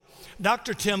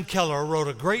Dr. Tim Keller wrote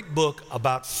a great book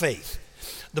about faith.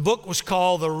 The book was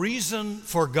called The Reason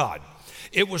for God.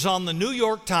 It was on the New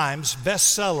York Times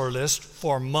bestseller list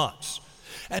for months.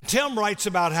 And Tim writes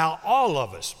about how all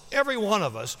of us, every one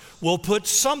of us, will put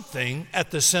something at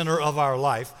the center of our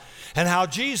life, and how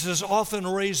Jesus often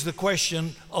raised the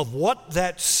question of what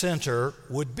that center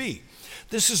would be.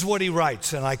 This is what he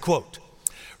writes, and I quote,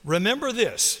 "Remember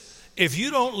this, if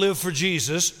you don't live for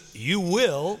Jesus, you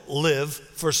will live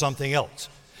for something else.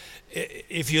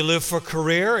 If you live for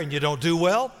career and you don't do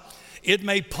well, it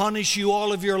may punish you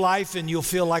all of your life and you'll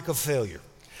feel like a failure.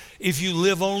 If you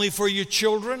live only for your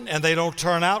children and they don't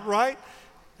turn out right,"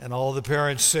 and all the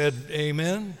parents said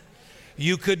amen,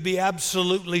 "you could be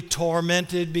absolutely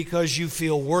tormented because you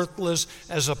feel worthless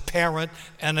as a parent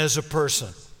and as a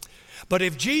person. But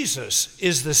if Jesus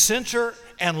is the center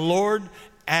and Lord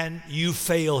and you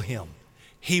fail him,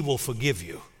 he will forgive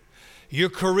you. Your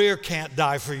career can't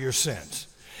die for your sins.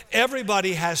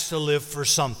 Everybody has to live for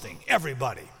something,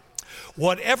 everybody.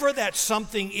 Whatever that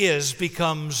something is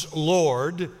becomes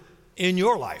Lord in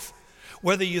your life.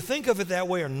 Whether you think of it that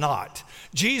way or not,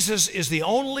 Jesus is the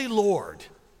only Lord.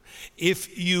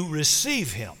 If you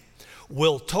receive him,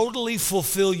 will totally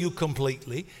fulfill you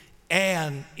completely,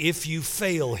 and if you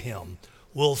fail him,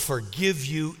 will forgive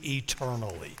you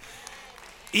eternally."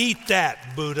 Eat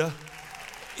that, Buddha.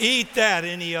 Eat that,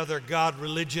 any other God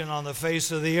religion on the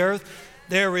face of the earth.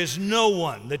 There is no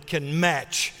one that can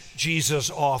match Jesus'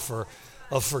 offer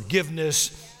of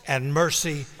forgiveness and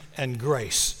mercy and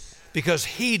grace, because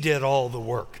he did all the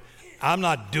work. I'm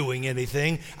not doing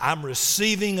anything. I'm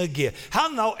receiving a gift. How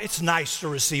no? It's nice to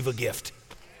receive a gift.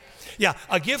 Yeah,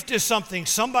 a gift is something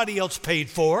somebody else paid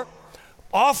for,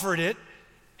 offered it,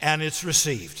 and it's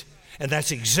received. And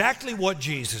that's exactly what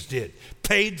Jesus did.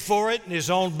 Paid for it in his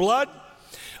own blood,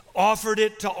 offered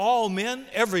it to all men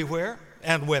everywhere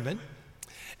and women,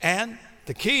 and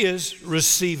the key is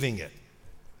receiving it.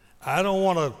 I don't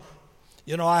want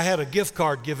to, I had a gift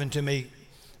card given to me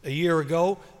a year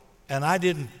ago, and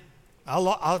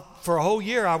for a whole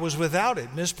year I was without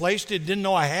it, misplaced it, didn't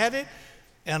know I had it,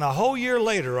 and a whole year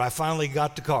later I finally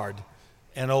got the card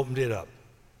and opened it up.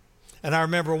 And I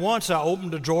remember once I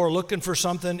opened a drawer looking for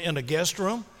something in a guest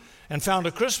room and found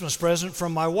a Christmas present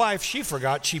from my wife she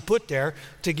forgot she put there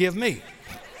to give me.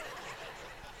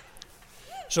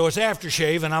 So it's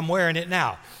aftershave and I'm wearing it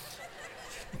now.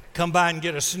 Come by and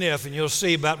get a sniff and you'll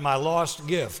see about my lost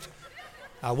gift.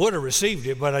 I would have received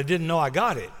it, but I didn't know I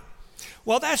got it.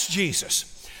 Well, that's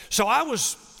Jesus. So I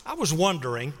was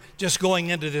wondering, just going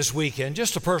into this weekend,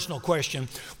 just a personal question,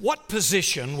 what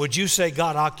position would you say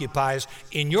God occupies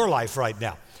in your life right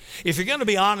now? If you're going to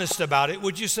be honest about it,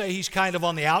 would you say he's kind of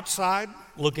on the outside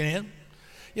looking in?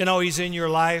 He's in your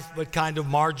life, but kind of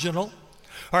marginal?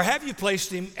 Or have you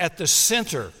placed him at the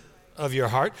center of your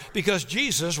heart? Because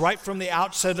Jesus, right from the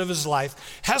outset of his life,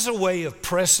 has a way of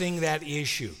pressing that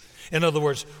issue. In other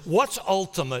words, what's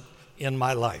ultimate in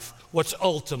my life? What's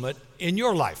ultimate in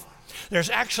your life? There's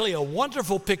actually a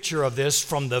wonderful picture of this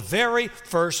from the very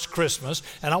first Christmas,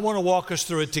 and I want to walk us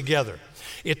through it together.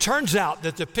 It turns out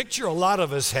that the picture a lot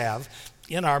of us have,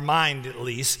 in our mind at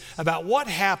least, about what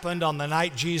happened on the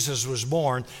night Jesus was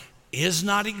born is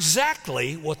not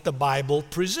exactly what the Bible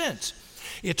presents.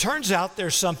 It turns out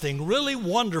there's something really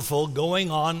wonderful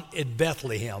going on in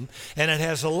Bethlehem, and it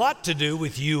has a lot to do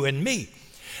with you and me.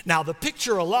 Now, the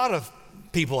picture a lot of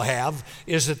people have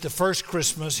is that the first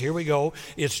Christmas, here we go,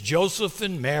 it's Joseph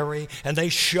and Mary, and they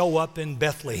show up in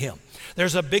Bethlehem.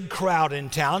 There's a big crowd in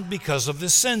town because of the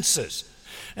census.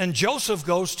 And Joseph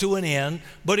goes to an inn,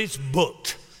 but it's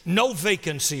booked, no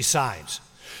vacancy signs.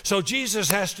 So Jesus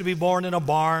has to be born in a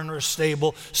barn or a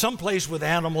stable, someplace with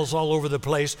animals all over the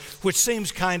place, which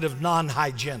seems kind of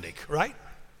non-hygienic, right?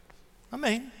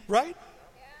 Right?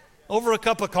 Over a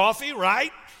cup of coffee,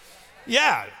 right?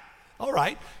 Yeah, all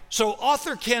right. So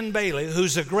author Ken Bailey,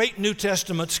 who's a great New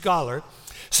Testament scholar,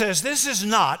 says this is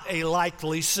not a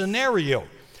likely scenario.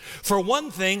 For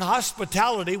one thing,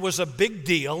 hospitality was a big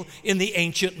deal in the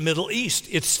ancient Middle East.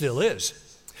 It still is.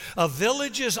 A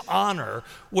village's honor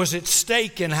was at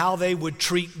stake in how they would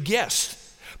treat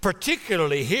guests,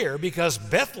 particularly here because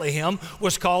Bethlehem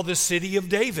was called the city of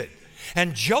David,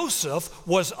 and Joseph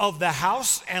was of the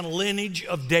house and lineage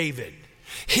of David.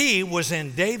 He was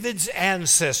in David's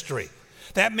ancestry.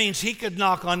 That means he could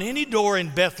knock on any door in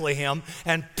Bethlehem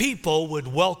and people would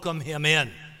welcome him in.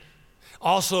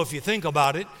 Also, if you think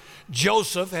about it,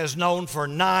 Joseph has known for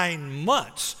 9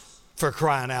 months, for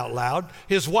crying out loud,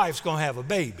 his wife's going to have a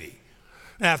baby.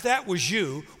 Now, if that was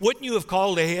you, wouldn't you have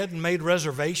called ahead and made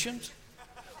reservations?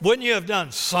 Wouldn't you have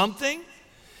done something?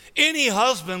 Any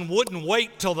husband wouldn't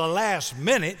wait till the last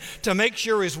minute to make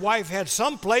sure his wife had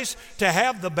some place to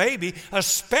have the baby,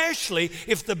 especially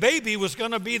if the baby was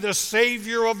going to be the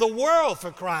Savior of the world,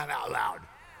 for crying out loud.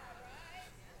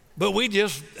 But we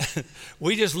just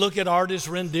look at artist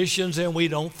renditions and we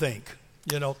don't think,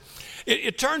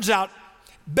 It turns out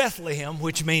Bethlehem,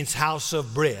 which means house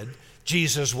of bread,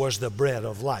 Jesus was the bread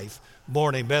of life,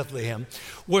 born in Bethlehem,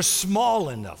 was small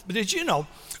enough. But did you know,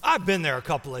 I've been there a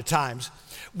couple of times.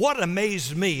 What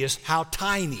amazed me is how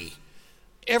tiny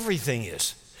everything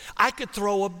is. I could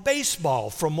throw a baseball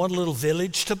from one little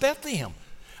village to Bethlehem.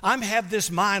 I have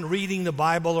this mind reading the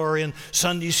Bible or in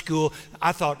Sunday school.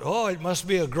 I thought, it must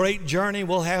be a great journey.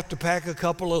 We'll have to pack a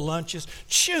couple of lunches.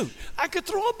 Shoot, I could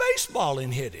throw a baseball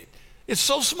and hit it. It's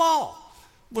so small.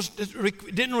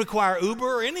 It didn't require Uber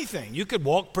or anything. You could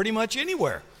walk pretty much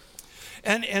anywhere.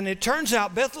 And it turns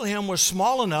out Bethlehem was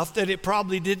small enough that it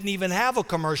probably didn't even have a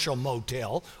commercial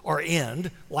motel or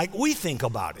inn like we think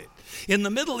about it. In the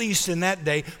Middle East in that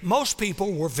day, most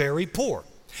people were very poor.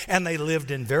 And they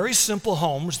lived in very simple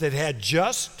homes that had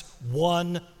just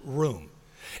one room.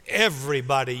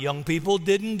 Everybody, young people,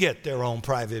 didn't get their own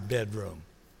private bedroom.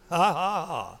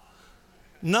 None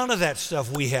of that stuff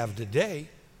we have today.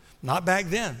 Not back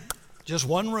then. Just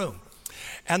one room.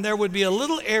 And there would be a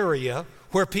little area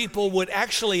where people would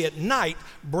actually at night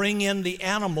bring in the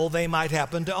animal they might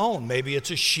happen to own. Maybe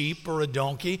it's a sheep or a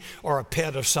donkey or a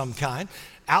pet of some kind.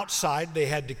 Outside, they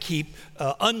had to keep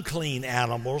unclean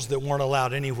animals that weren't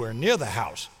allowed anywhere near the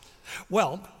house.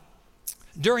 Well,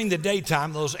 during the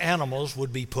daytime, those animals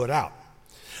would be put out.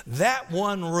 That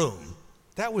one room,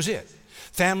 that was it.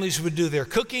 Families would do their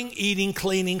cooking, eating,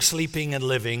 cleaning, sleeping, and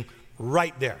living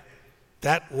right there.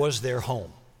 That was their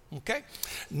home, okay?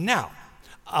 Now,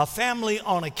 a family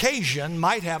on occasion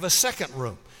might have a second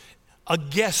room, a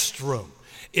guest room.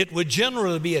 It would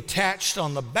generally be attached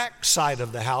on the back side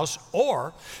of the house,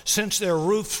 or since their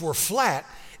roofs were flat,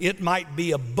 it might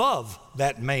be above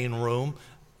that main room,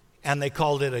 and they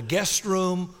called it a guest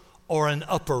room or an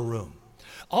upper room.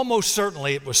 Almost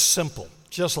certainly it was simple,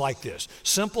 just like this.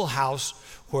 Simple house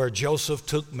where Joseph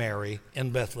took Mary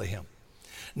in Bethlehem.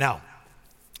 Now,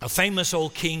 a famous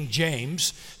old King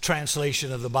James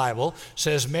translation of the Bible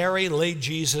says Mary laid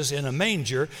Jesus in a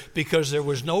manger because there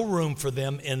was no room for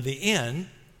them in the inn.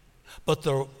 But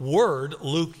the word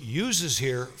Luke uses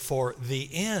here for the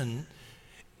inn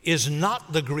is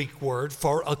not the Greek word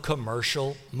for a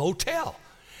commercial motel.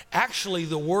 Actually,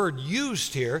 the word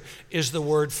used here is the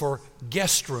word for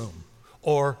guest room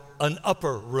or an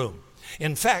upper room.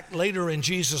 In fact, later in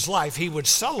Jesus' life, he would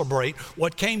celebrate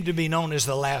what came to be known as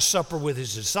the Last Supper with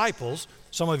his disciples.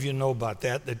 Some of you know about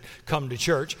that come to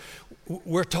church.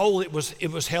 We're told it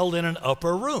was held in an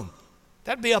upper room.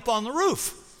 That'd be up on the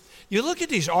roof. You look at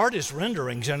these artist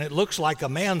renderings, and it looks like a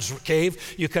man's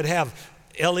cave. You could have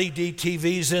LED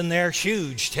TVs in there,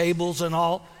 huge tables and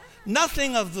all.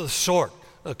 Nothing of the sort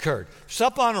occurred. It's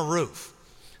up on a roof.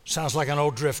 Sounds like an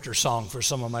old Drifter song for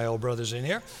some of my old brothers in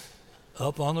here.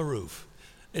 Up on the roof.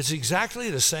 It's exactly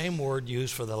the same word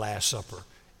used for the Last Supper,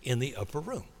 in the upper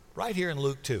room, right here in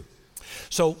Luke 2.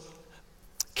 So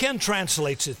Ken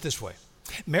translates it this way.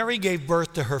 Mary gave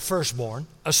birth to her firstborn,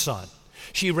 a son.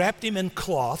 She wrapped him in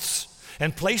cloths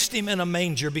and placed him in a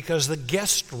manger because the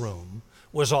guest room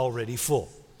was already full.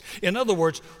 In other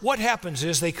words, what happens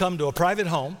is they come to a private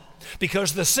home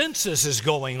because the census is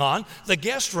going on. The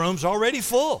guest room's already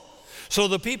full. So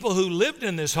the people who lived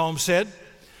in this home said,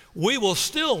 we will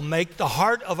still make the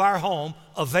heart of our home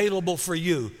available for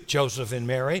you, Joseph and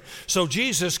Mary, so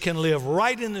Jesus can live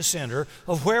right in the center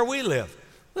of where we live.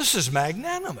 This is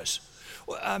magnanimous.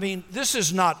 I mean, this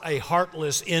is not a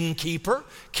heartless innkeeper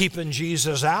keeping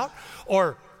Jesus out,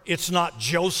 or it's not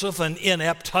Joseph, an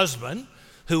inept husband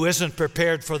who isn't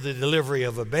prepared for the delivery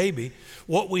of a baby.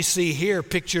 What we see here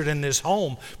pictured in this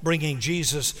home, bringing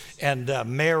Jesus and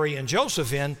Mary and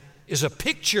Joseph in, is a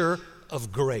picture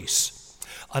of grace.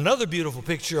 Another beautiful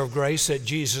picture of grace at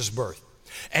Jesus' birth.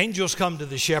 Angels come to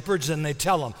the shepherds and they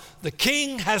tell them, the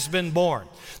king has been born.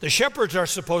 The shepherds are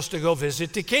supposed to go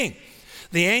visit the king.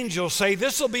 The angels say,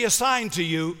 this will be a sign to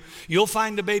you. You'll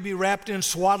find a baby wrapped in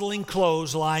swaddling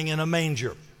clothes lying in a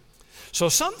manger. So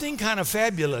something kind of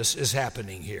fabulous is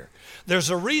happening here. There's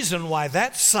a reason why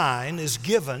that sign is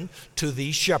given to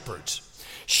these shepherds.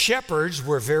 Shepherds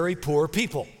were very poor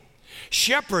people.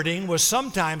 Shepherding was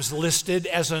sometimes listed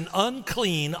as an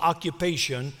unclean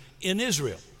occupation in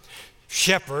Israel.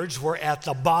 Shepherds were at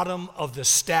the bottom of the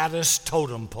status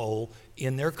totem pole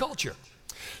in their culture.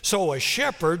 So a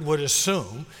shepherd would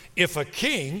assume if a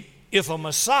king, if a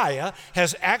Messiah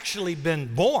has actually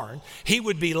been born, he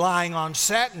would be lying on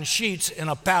satin sheets in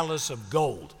a palace of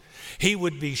gold. He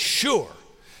would be sure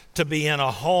to be in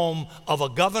a home of a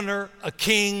governor, a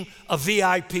king, a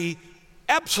VIP.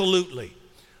 Absolutely.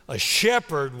 A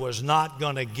shepherd was not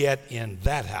going to get in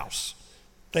that house.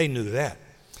 They knew that.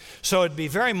 So it'd be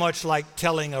very much like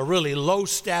telling a really low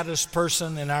status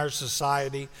person in our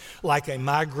society, like a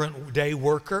migrant day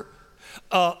worker,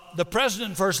 the president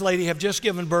and first lady have just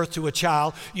given birth to a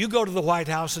child. You go to the White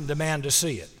House and demand to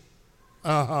see it.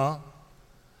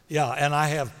 Yeah, and I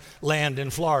have land in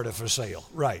Florida for sale.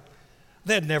 Right.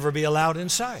 They'd never be allowed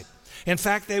inside. In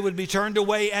fact, they would be turned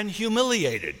away and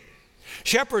humiliated.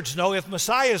 Shepherds know if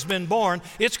Messiah's been born,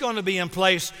 it's going to be in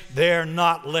place. They're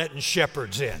not letting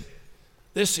shepherds in.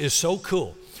 This is so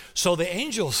cool. So the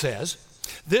angel says,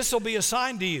 this will be a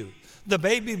sign to you. The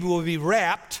baby will be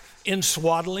wrapped in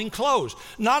swaddling clothes.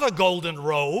 Not a golden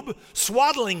robe.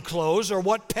 Swaddling clothes are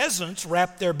what peasants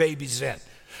wrap their babies in.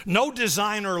 No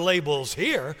designer labels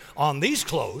here on these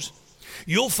clothes.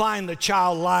 You'll find the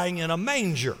child lying in a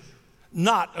manger,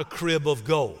 not a crib of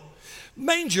gold.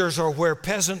 Mangers are where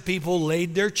peasant people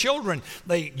laid their children.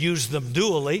 They used them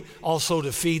dually, also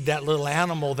to feed that little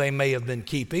animal they may have been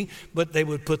keeping, but they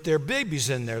would put their babies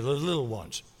in there, the little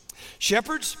ones.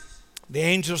 Shepherds, the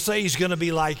angels say he's going to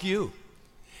be like you.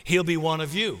 He'll be one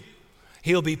of you.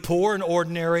 He'll be poor and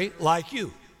ordinary like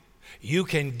you. You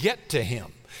can get to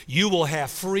him. You will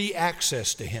have free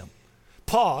access to him.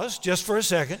 Pause just for a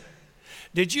second.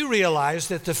 Did you realize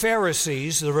that the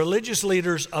Pharisees, the religious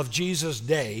leaders of Jesus'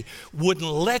 day, wouldn't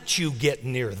let you get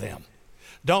near them?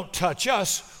 Don't touch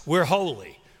us. We're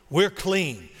holy. We're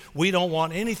clean. We don't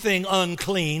want anything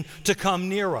unclean to come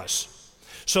near us.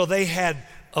 So they had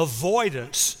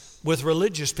avoidance with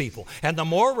religious people. And the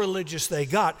more religious they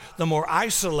got, the more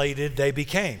isolated they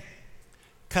became.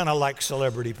 Kind of like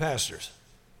celebrity pastors.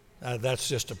 That's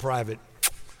just a private,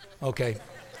 okay.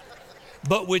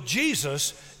 But with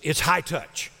Jesus, it's high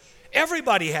touch.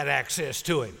 Everybody had access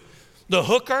to him. The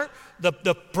hooker,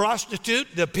 the prostitute,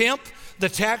 the pimp, the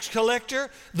tax collector,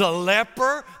 the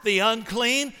leper, the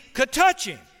unclean could touch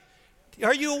him.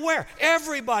 Are you aware?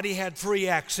 Everybody had free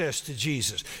access to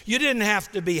Jesus. You didn't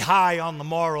have to be high on the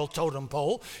moral totem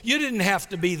pole. You didn't have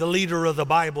to be the leader of the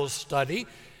Bible study.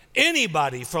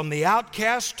 Anybody from the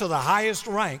outcast to the highest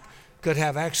rank could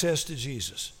have access to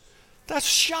Jesus. That's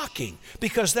shocking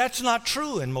because that's not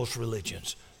true in most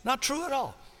religions. Not true at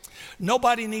all.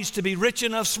 Nobody needs to be rich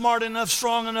enough, smart enough,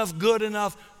 strong enough, good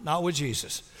enough. Not with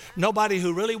Jesus. Nobody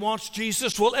who really wants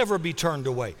Jesus will ever be turned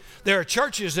away. There are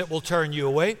churches that will turn you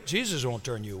away. Jesus won't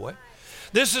turn you away.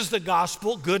 This is the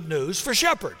gospel, good news for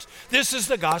shepherds. This is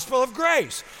the gospel of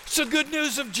grace. It's the good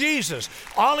news of Jesus.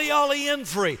 Ollie, ollie, in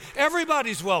free.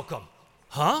 Everybody's welcome.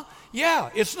 Huh? Yeah,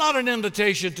 it's not an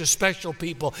invitation to special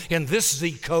people in this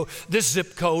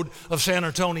zip code of San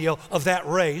Antonio, of that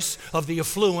race, of the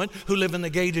affluent who live in the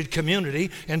gated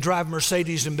community and drive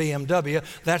Mercedes and BMW.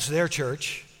 That's their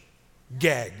church.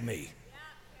 Gag me.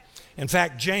 In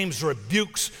fact, James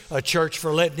rebukes a church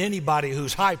for letting anybody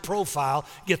who's high profile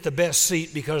get the best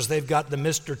seat because they've got the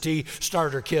Mr. T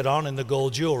starter kit on and the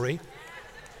gold jewelry.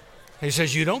 He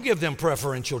says, you don't give them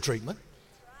preferential treatment.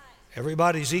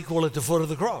 Everybody's equal at the foot of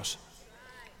the cross.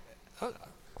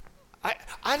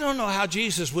 I don't know how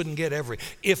Jesus wouldn't get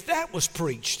if that was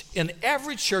preached in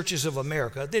average churches of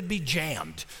America, they'd be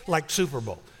jammed like Super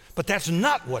Bowl. But that's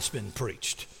not what's been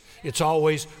preached. It's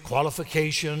always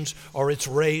qualifications, or it's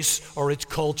race, or it's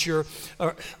culture,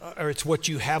 or it's what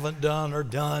you haven't done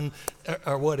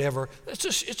or whatever.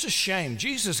 It's a shame.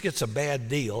 Jesus gets a bad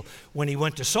deal when he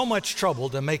went to so much trouble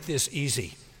to make this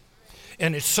easy.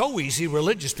 And it's so easy,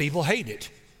 religious people hate it.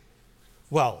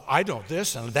 Well, I don't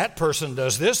this, and that person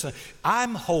does this. And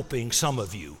I'm hoping some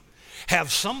of you have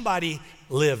somebody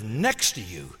live next to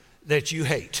you that you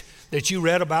hate, that you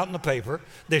read about in the paper,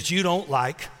 that you don't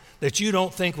like, that you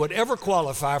don't think would ever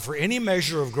qualify for any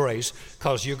measure of grace,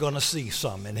 because you're going to see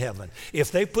some in heaven. If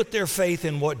they put their faith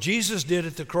in what Jesus did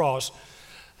at the cross,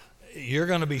 you're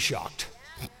going to be shocked.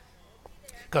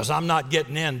 Because I'm not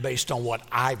getting in based on what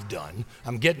I've done.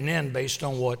 I'm getting in based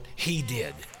on what he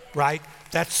did, right?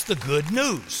 That's the good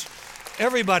news.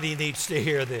 Everybody needs to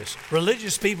hear this.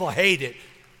 Religious people hate it.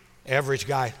 Average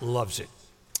guy loves it.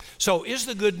 So is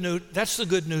the good news, that's the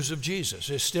good news of Jesus.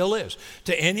 It still is.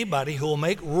 To anybody who will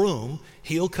make room,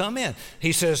 he'll come in.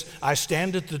 He says, I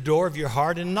stand at the door of your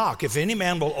heart and knock. If any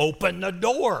man will open the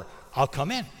door, I'll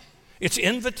come in. It's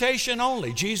invitation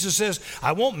only. Jesus says,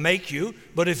 I won't make you,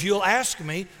 but if you'll ask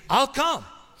me, I'll come.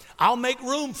 I'll make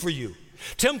room for you.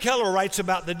 Tim Keller writes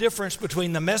about the difference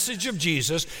between the message of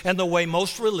Jesus and the way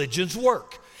most religions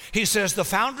work. He says the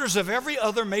founders of every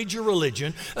other major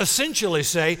religion essentially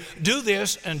say, do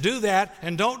this and do that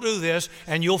and don't do this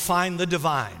and you'll find the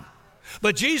divine.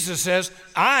 But Jesus says,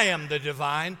 I am the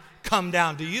divine, come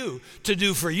down to you to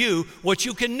do for you what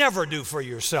you can never do for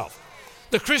yourself.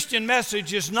 The Christian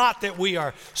message is not that we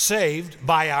are saved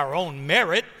by our own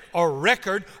merit or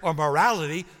record or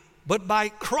morality, but by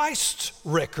Christ's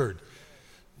record,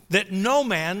 that no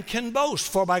man can boast.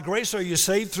 For by grace are you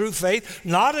saved through faith,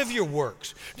 not of your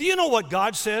works. Do you know what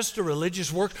God says to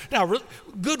religious works? Now,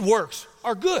 good works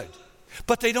are good,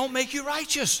 but they don't make you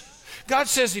righteous. God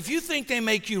says, if you think they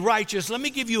make you righteous, let me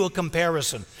give you a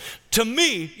comparison. To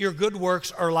me, your good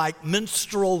works are like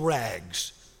minstrel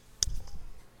rags.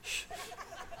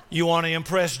 You want to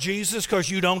impress Jesus because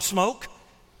you don't smoke?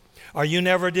 Or you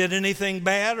never did anything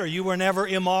bad? Or you were never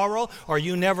immoral? Or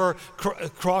you never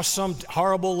crossed some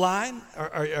horrible line?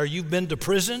 Or you've been to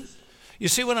prison? You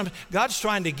see what God's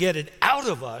trying to get it out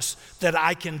of us that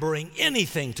I can bring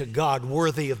anything to God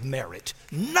worthy of merit.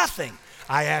 Nothing.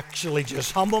 I actually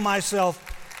just humble myself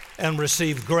and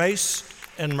receive grace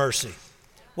and mercy.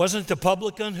 Wasn't the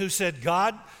publican who said,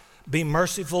 God, be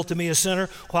merciful to me, a sinner,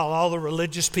 while all the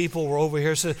religious people were over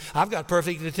here saying, I've got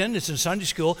perfect attendance in Sunday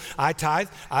school. I tithe.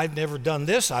 I've never done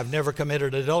this. I've never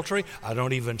committed adultery. I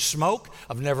don't even smoke.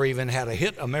 I've never even had a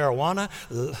hit of marijuana.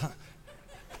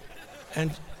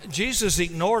 And Jesus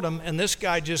ignored him, and this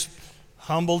guy just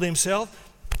humbled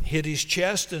himself, hit his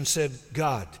chest, and said,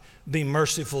 God, be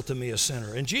merciful to me, a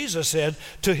sinner. And Jesus said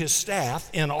to his staff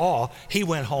in awe, he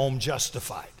went home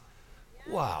justified.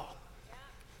 Wow.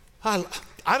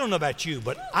 I don't know about you,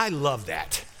 but I love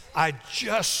that. I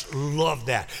just love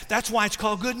that. That's why it's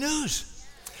called good news.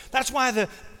 That's why the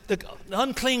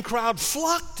unclean crowd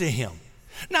flocked to him.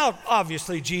 Now,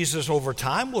 obviously, Jesus over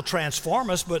time will transform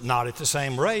us, but not at the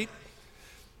same rate.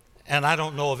 And I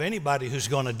don't know of anybody who's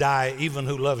going to die, even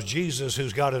who loves Jesus,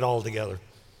 who's got it all together.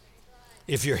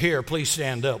 If you're here, please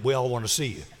stand up. We all want to see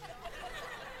you.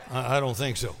 I don't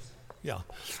think so. Yeah.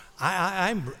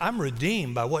 I'm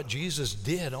redeemed by what Jesus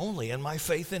did only in my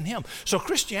faith in him. So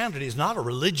Christianity is not a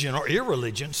religion or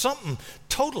irreligion, something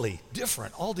totally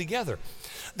different altogether.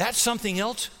 That something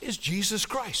else is Jesus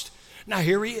Christ. Now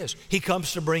here he is. He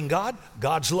comes to bring God,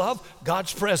 God's love,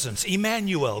 God's presence.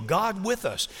 Emmanuel, God with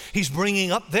us. He's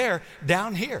bringing up there,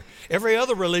 down here. Every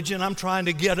other religion, I'm trying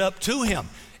to get up to him.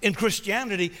 In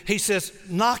Christianity, he says,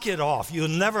 knock it off. You'll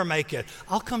never make it.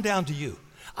 I'll come down to you.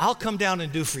 I'll come down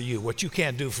and do for you what you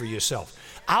can't do for yourself.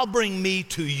 I'll bring me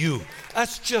to you.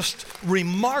 That's just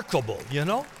remarkable, you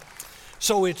know?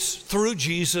 So it's through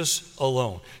Jesus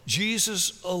alone.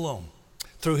 Jesus alone.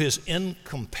 Through his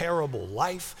incomparable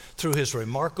life, through his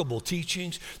remarkable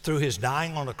teachings, through his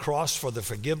dying on a cross for the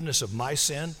forgiveness of my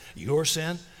sin, your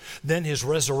sin, then his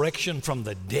resurrection from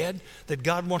the dead, that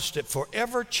God wants to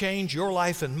forever change your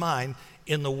life and mine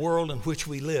in the world in which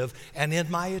we live and in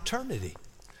my eternity.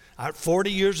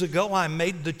 40 years ago, I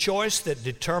made the choice that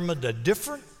determined a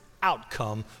different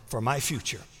outcome for my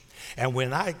future. And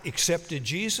when I accepted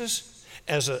Jesus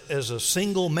as a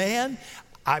single man,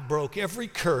 I broke every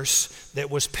curse that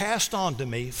was passed on to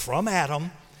me from Adam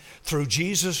through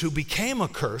Jesus, who became a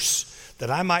curse,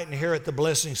 that I might inherit the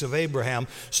blessings of Abraham,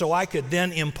 so I could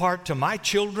then impart to my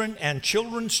children and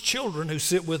children's children who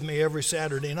sit with me every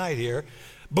Saturday night here,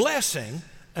 blessing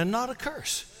and not a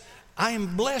curse. I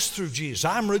am blessed through Jesus.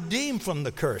 I'm redeemed from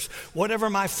the curse. Whatever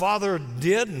my father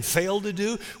did and failed to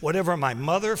do, whatever my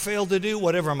mother failed to do,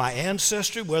 whatever my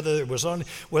ancestry,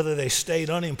 whether they stayed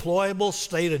unemployable,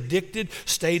 stayed addicted,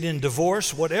 stayed in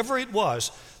divorce, whatever it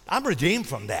was, I'm redeemed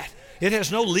from that. It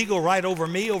has no legal right over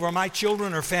me, over my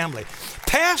children or family.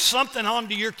 Pass something on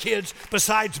to your kids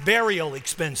besides burial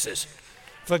expenses.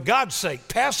 For God's sake,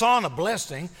 pass on a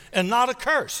blessing and not a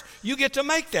curse. You get to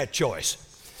make that choice.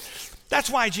 That's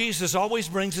why Jesus always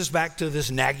brings us back to this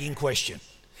nagging question.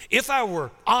 If I were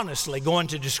honestly going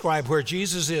to describe where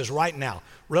Jesus is right now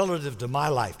relative to my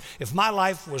life, if my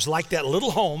life was like that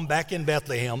little home back in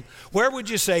Bethlehem, where would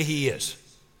you say he is?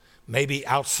 Maybe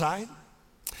outside?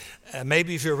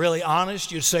 Maybe if you're really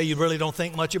honest, you'd say you really don't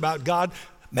think much about God.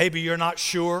 Maybe you're not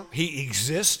sure he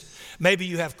exists. Maybe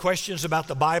you have questions about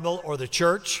the Bible or the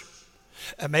church.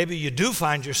 Maybe you do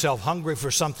find yourself hungry for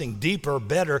something deeper,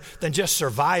 better than just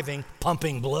surviving,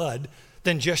 pumping blood,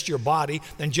 than just your body,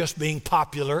 than just being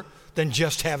popular, than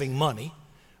just having money.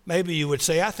 Maybe you would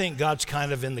say, I think God's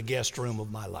kind of in the guest room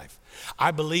of my life. I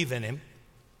believe in him.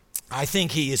 I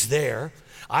think he is there.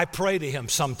 I pray to him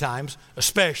sometimes,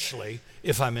 especially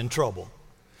if I'm in trouble.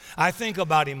 I think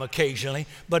about him occasionally,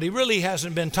 but he really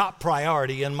hasn't been top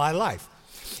priority in my life.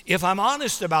 If I'm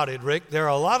honest about it, Rick, there are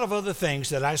a lot of other things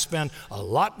that I spend a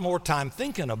lot more time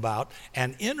thinking about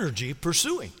and energy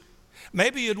pursuing.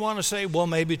 Maybe you'd want to say, well,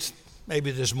 maybe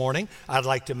this morning I'd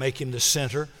like to make him the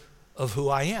center of who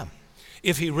I am.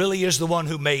 if he really is the one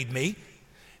who made me,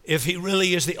 if he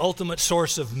really is the ultimate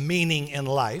source of meaning in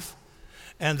life,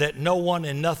 and that no one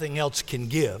and nothing else can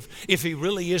give, if he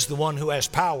really is the one who has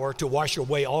power to wash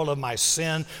away all of my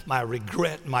sin, my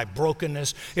regret, my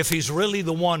brokenness, if he's really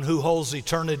the one who holds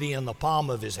eternity in the palm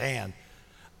of his hand,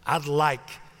 I'd like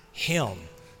him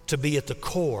to be at the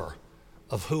core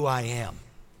of who I am.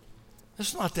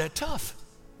 It's not that tough.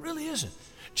 It really isn't.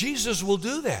 Jesus will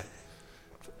do that.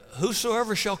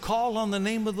 Whosoever shall call on the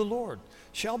name of the Lord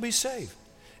shall be saved.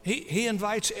 He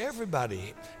invites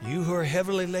everybody. You who are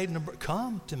heavily laden,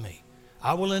 come to me.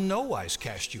 I will in no wise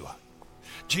cast you out.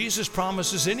 Jesus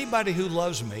promises anybody who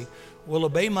loves me will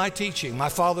obey my teaching. My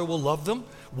Father will love them.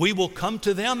 We will come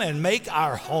to them and make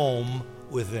our home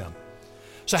with them.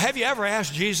 So have you ever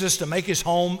asked Jesus to make his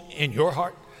home in your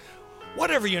heart?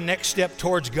 Whatever your next step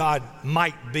towards God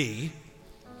might be,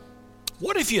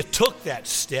 what if you took that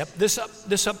step this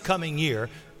upcoming year,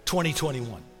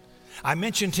 2021? I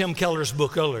mentioned Tim Keller's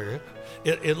book earlier.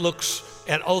 It looks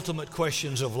at ultimate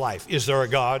questions of life. Is there a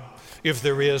God? If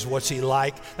there is, what's he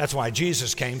like? That's why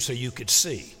Jesus came, so you could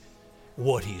see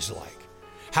what he's like.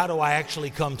 How do I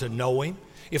actually come to know him?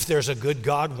 If there's a good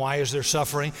God, why is there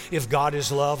suffering? If God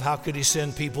is love, how could he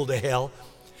send people to hell?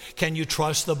 Can you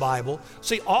trust the Bible?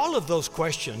 See, all of those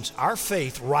questions, our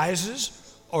faith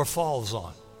rises or falls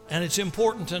on. And it's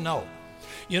important to know.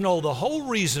 You know, the whole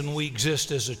reason we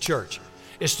exist as a church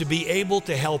is to be able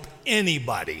to help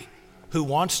anybody who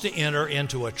wants to enter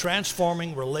into a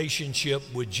transforming relationship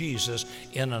with Jesus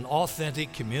in an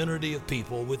authentic community of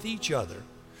people with each other.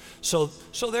 So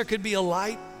there could be a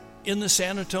light in the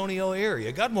San Antonio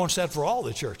area. God wants that for all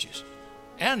the churches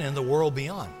and in the world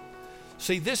beyond.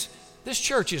 See, this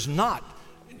church is not,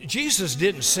 Jesus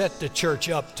didn't set the church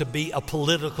up to be a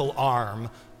political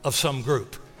arm of some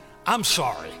group. I'm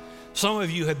sorry. Some of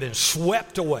you have been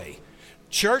swept away.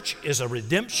 Church is a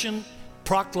redemption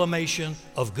proclamation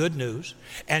of good news,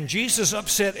 and Jesus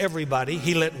upset everybody.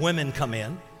 He let women come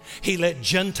in. He let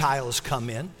Gentiles come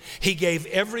in. He gave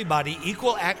everybody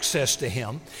equal access to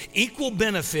him, equal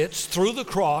benefits through the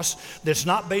cross that's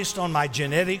not based on my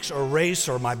genetics or race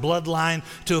or my bloodline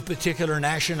to a particular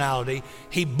nationality.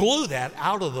 He blew that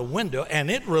out of the window,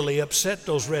 and it really upset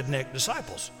those redneck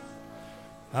disciples.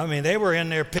 I mean, they were in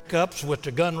their pickups with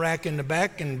the gun rack in the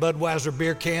back and Budweiser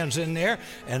beer cans in there,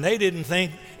 and they didn't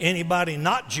think anybody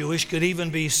not Jewish could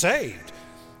even be saved.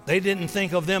 They didn't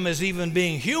think of them as even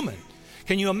being human.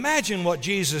 Can you imagine what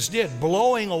Jesus did,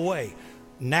 blowing away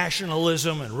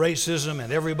nationalism and racism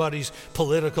and everybody's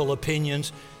political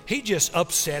opinions? He just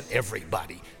upset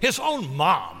everybody. His own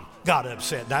mom got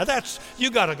upset. Now you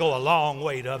got to go a long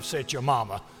way to upset your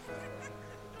mama.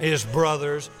 His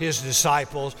brothers, his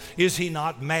disciples. Is he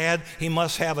not mad? He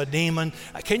must have a demon.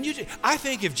 I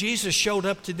think if Jesus showed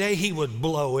up today, he would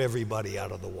blow everybody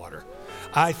out of the water.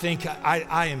 I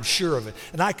am sure of it.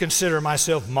 And I consider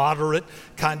myself moderate,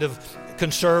 kind of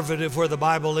conservative where the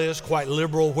Bible is, quite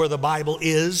liberal where the Bible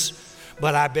is.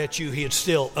 But I bet you he'd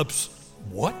still,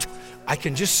 what? I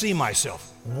can just see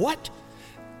myself. What?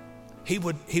 He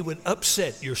would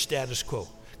upset your status quo.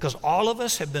 Because all of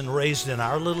us have been raised in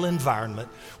our little environment.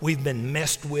 We've been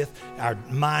messed with. Our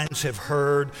minds have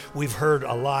heard. We've heard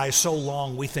a lie so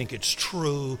long we think it's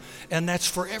true. And that's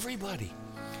for everybody.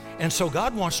 And so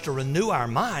God wants to renew our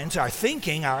minds, our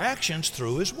thinking, our actions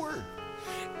through his word.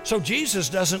 So Jesus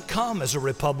doesn't come as a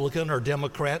Republican or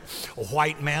Democrat, a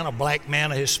white man, a black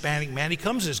man, a Hispanic man. He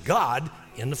comes as God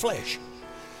in the flesh.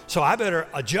 So I better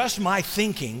adjust my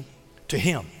thinking to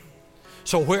him.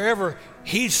 So wherever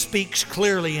he speaks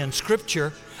clearly in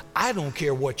Scripture, I don't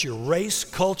care what your race,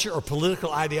 culture, or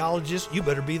political ideology is, you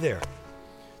better be there.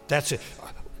 That's it.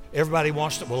 Everybody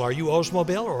wants to, well, are you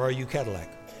Oldsmobile or are you Cadillac?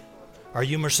 Are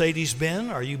you Mercedes-Benz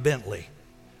or are you Bentley?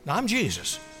 Now, I'm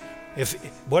Jesus. If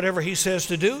whatever he says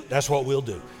to do, that's what we'll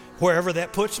do. Wherever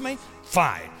that puts me,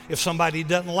 fine. If somebody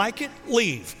doesn't like it,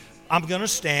 leave. I'm going to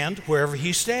stand wherever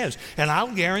he stands. And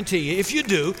I'll guarantee you, if you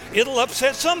do, it'll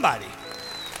upset somebody.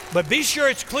 But be sure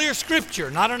it's clear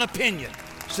Scripture, not an opinion.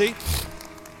 See?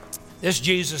 This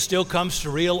Jesus still comes to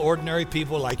real, ordinary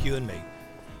people like you and me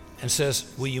and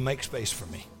says, will you make space for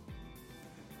me?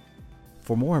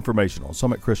 For more information on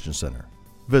Summit Christian Center,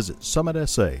 visit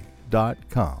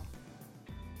summitsa.com.